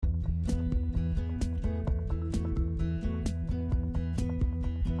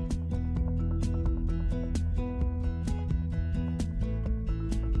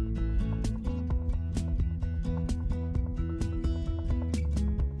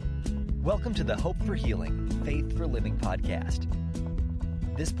Welcome to the Hope for Healing, Faith for Living podcast.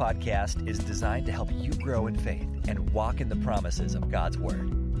 This podcast is designed to help you grow in faith and walk in the promises of God's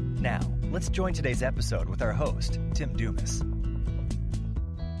Word. Now, let's join today's episode with our host, Tim Dumas.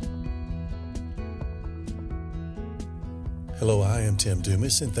 Hello, I am Tim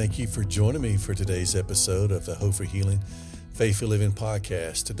Dumas, and thank you for joining me for today's episode of the Hope for Healing, Faith for Living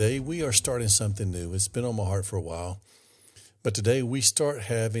podcast. Today, we are starting something new. It's been on my heart for a while. But today we start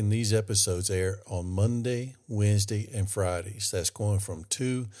having these episodes air on Monday, Wednesday, and Fridays. That's going from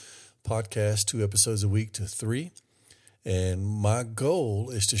 2 episodes a week to 3. And my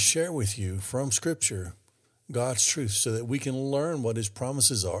goal is to share with you from Scripture God's truth so that we can learn what His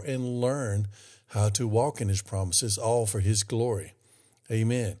promises are and learn how to walk in His promises, all for His glory.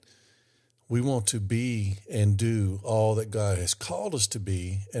 Amen. We want to be and do all that God has called us to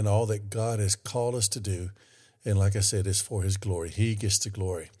be and all that God has called us to do. And like I said, it's for His glory. He gets the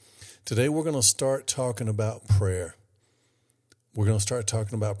glory. Today, we're going to start talking about prayer. We're going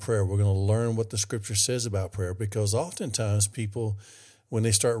to learn what the Scripture says about prayer, because oftentimes people, when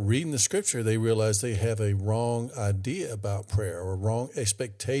they start reading the Scripture, they realize they have a wrong idea about prayer or wrong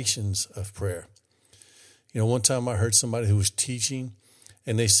expectations of prayer. You know, one time I heard somebody who was teaching,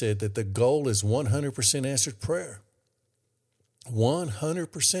 and they said that the goal is 100% answered prayer.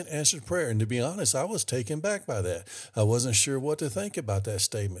 100% answered prayer. And to be honest, I was taken back by that. I wasn't sure what to think about that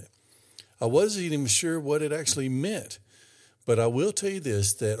statement. I wasn't even sure what it actually meant. But I will tell you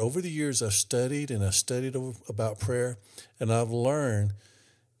this, that over the years I've studied about prayer, and I've learned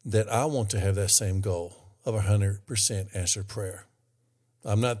that I want to have that same goal of 100% answered prayer.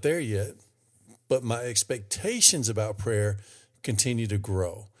 I'm not there yet, but my expectations about prayer continue to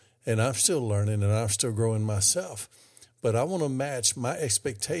grow. And I'm still learning, and I'm still growing myself. But I want to match my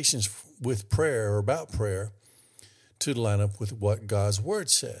expectations with prayer or about prayer to line up with what God's Word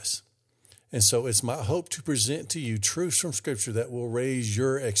says. And so it's my hope to present to you truths from Scripture that will raise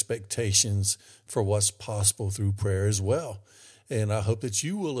your expectations for what's possible through prayer as well. And I hope that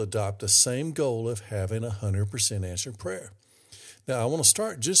you will adopt the same goal of having 100% answered prayer. Now, I want to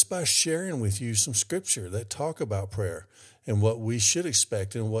start just by sharing with you some Scripture that talk about prayer and what we should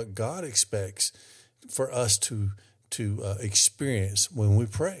expect and what God expects for us to experience when we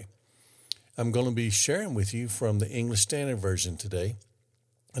pray. I'm going to be sharing with you from the English Standard Version today.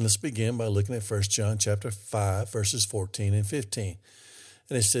 And let's begin by looking at 1 John chapter 5, verses 14 and 15.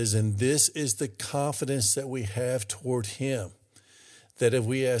 And it says, "And this is the confidence that we have toward Him, that if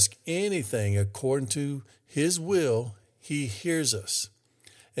we ask anything according to His will, He hears us.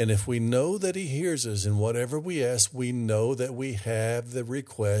 And if we know that He hears us in whatever we ask, we know that we have the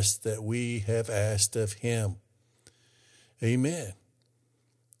request that we have asked of Him." Amen.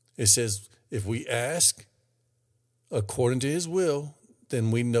 It says, if we ask according to His will,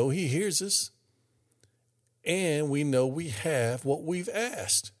 then we know He hears us, and we know we have what we've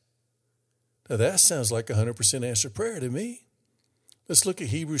asked. Now that sounds like 100% answered prayer to me. Let's look at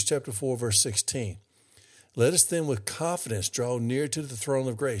Hebrews chapter 4, verse 16. "Let us then with confidence draw near to the throne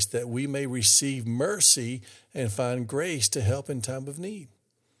of grace, that we may receive mercy and find grace to help in time of need."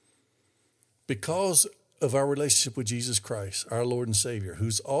 Because of our relationship with Jesus Christ, our Lord and Savior,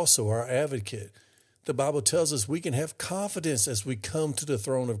 who's also our advocate, the Bible tells us we can have confidence as we come to the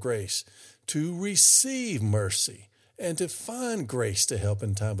throne of grace to receive mercy and to find grace to help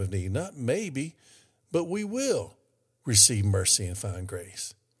in time of need. Not maybe, but we will receive mercy and find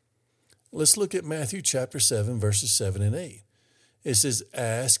grace. Let's look at Matthew chapter 7, verses 7 and 8. It says,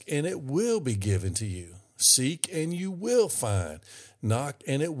 "Ask and it will be given to you. Seek and you will find. Knock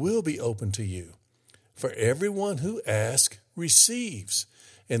and it will be opened to you. For everyone who asks receives,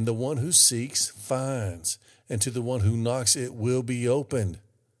 and the one who seeks finds, and to the one who knocks it will be opened."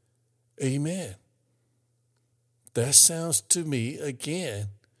 Amen. That sounds to me, again,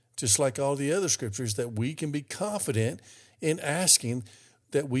 just like all the other scriptures, that we can be confident in asking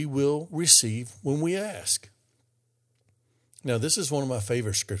that we will receive when we ask. Now, this is one of my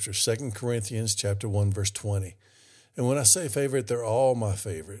favorite scriptures, 2 Corinthians chapter 1, verse 20. And when I say favorite, they're all my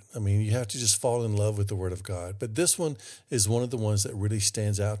favorite. I mean, you have to just fall in love with the Word of God. But this one is one of the ones that really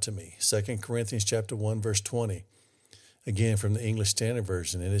stands out to me. 2 Corinthians chapter 1, verse 20. Again, from the English Standard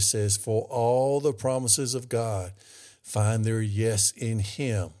Version. And it says, "For all the promises of God find their yes in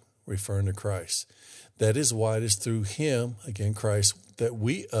Him," referring to Christ. "That is why it is through Him," again, Christ, "that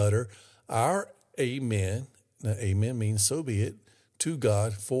we utter our amen." Now, amen means so be it, "to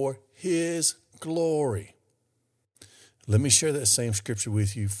God for His glory." Let me share that same scripture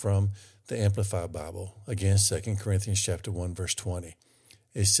with you from the Amplified Bible. Again, 2 Corinthians chapter 1, verse 20.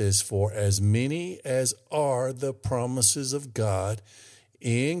 It says, "For as many as are the promises of God,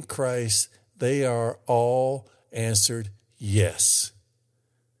 in Christ, they are all answered yes.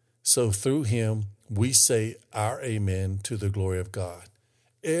 So through him, we say our amen to the glory of God.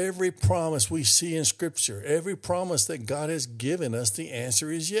 Every promise we see in Scripture, every promise that God has given us, the answer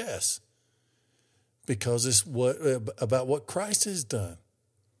is yes. Because it's about what Christ has done.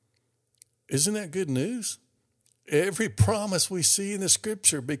 Isn't that good news? Every promise we see in the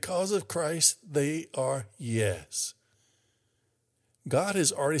Scripture, because of Christ, they are yes. God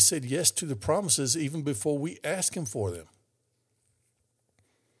has already said yes to the promises even before we ask him for them.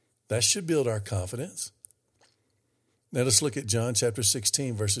 That should build our confidence. Now let's look at John chapter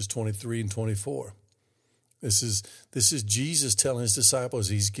 16, verses 23 and 24. This is Jesus telling his disciples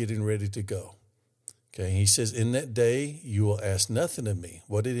he's getting ready to go. Okay, he says, in that day you will ask nothing of me.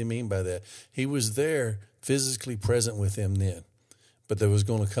 What did he mean by that? He was there physically present with them then. But there was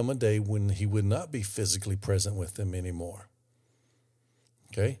going to come a day when he would not be physically present with them anymore.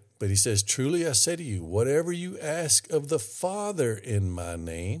 Okay, but he says, truly I say to you, whatever you ask of the Father in my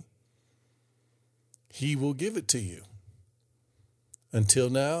name, he will give it to you. Until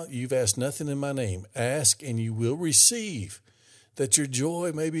now, you've asked nothing in my name. Ask and you will receive, that your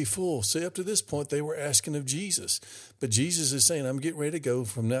joy may be full. See, up to this point, they were asking of Jesus. But Jesus is saying, I'm getting ready to go.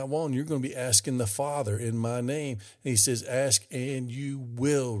 From now on, you're going to be asking the Father in my name. And he says, ask and you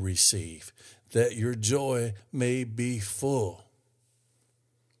will receive, that your joy may be full.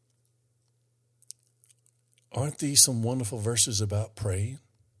 Aren't these some wonderful verses about praying?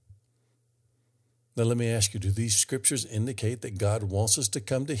 Now let me ask you, do these scriptures indicate that God wants us to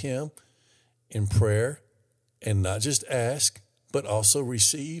come to him in prayer and not just ask, but also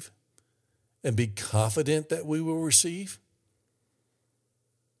receive and be confident that we will receive?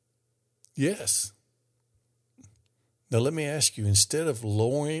 Yes. Now let me ask you, instead of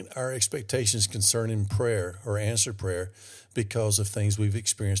lowering our expectations concerning prayer or answered prayer because of things we've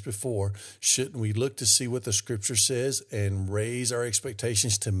experienced before, shouldn't we look to see what the Scripture says and raise our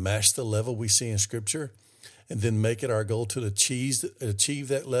expectations to match the level we see in Scripture, and then make it our goal to achieve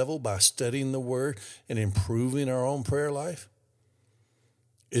that level by studying the Word and improving our own prayer life?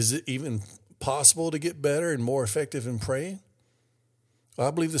 Is it even possible to get better and more effective in praying? Well,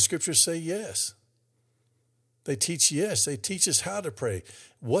 I believe the Scriptures say yes. They teach yes. They teach us how to pray,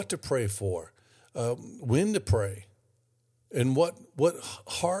 what to pray for, when to pray, and what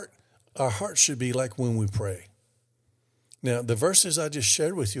our heart should be like when we pray. Now, the verses I just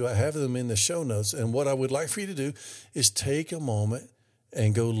shared with you, I have them in the show notes, and what I would like for you to do is take a moment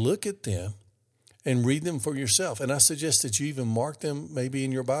and go look at them and read them for yourself. And I suggest that you even mark them maybe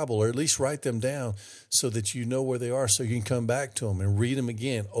in your Bible, or at least write them down so that you know where they are, so you can come back to them and read them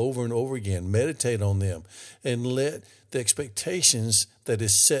again over and over again. Meditate on them and let the expectations that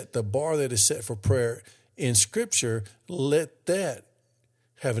is set, the bar that is set for prayer in Scripture, let that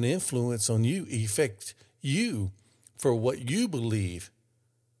have an influence on you, affect you for what you believe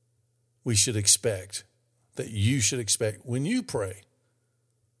we should expect, that you should expect when you pray.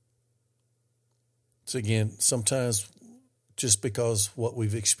 So again, sometimes just because what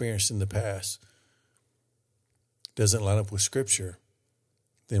we've experienced in the past doesn't line up with Scripture,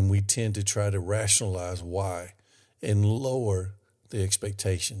 then we tend to try to rationalize why and lower the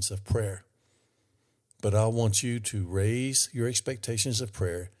expectations of prayer. But I want you to raise your expectations of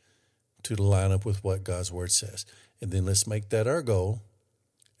prayer to line up with what God's Word says. And then let's make that our goal.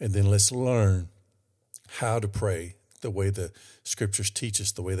 And then let's learn how to pray the way the Scriptures teach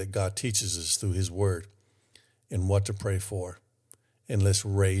us, the way that God teaches us through His Word, and what to pray for. And let's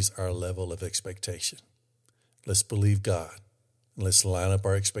raise our level of expectation. Let's believe God. And let's line up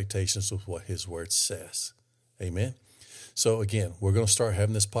our expectations with what His Word says. Amen. So again, we're going to start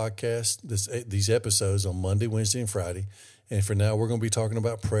having this podcast, these episodes on Monday, Wednesday, and Friday. And for now, we're going to be talking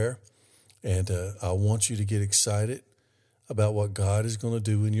about prayer. And I want you to get excited about what God is going to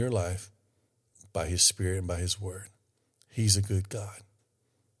do in your life by His Spirit and by His Word. He's a good God.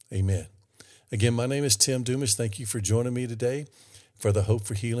 Amen. Again, my name is Tim Dumas. Thank you for joining me today for the Hope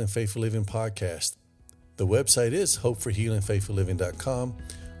for Healing, Faithful Living podcast. The website is hopeforhealingfaithfulliving.com,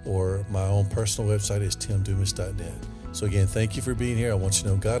 or my own personal website is timdumas.net. So again, thank you for being here. I want you to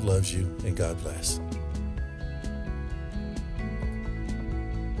know God loves you, and God bless.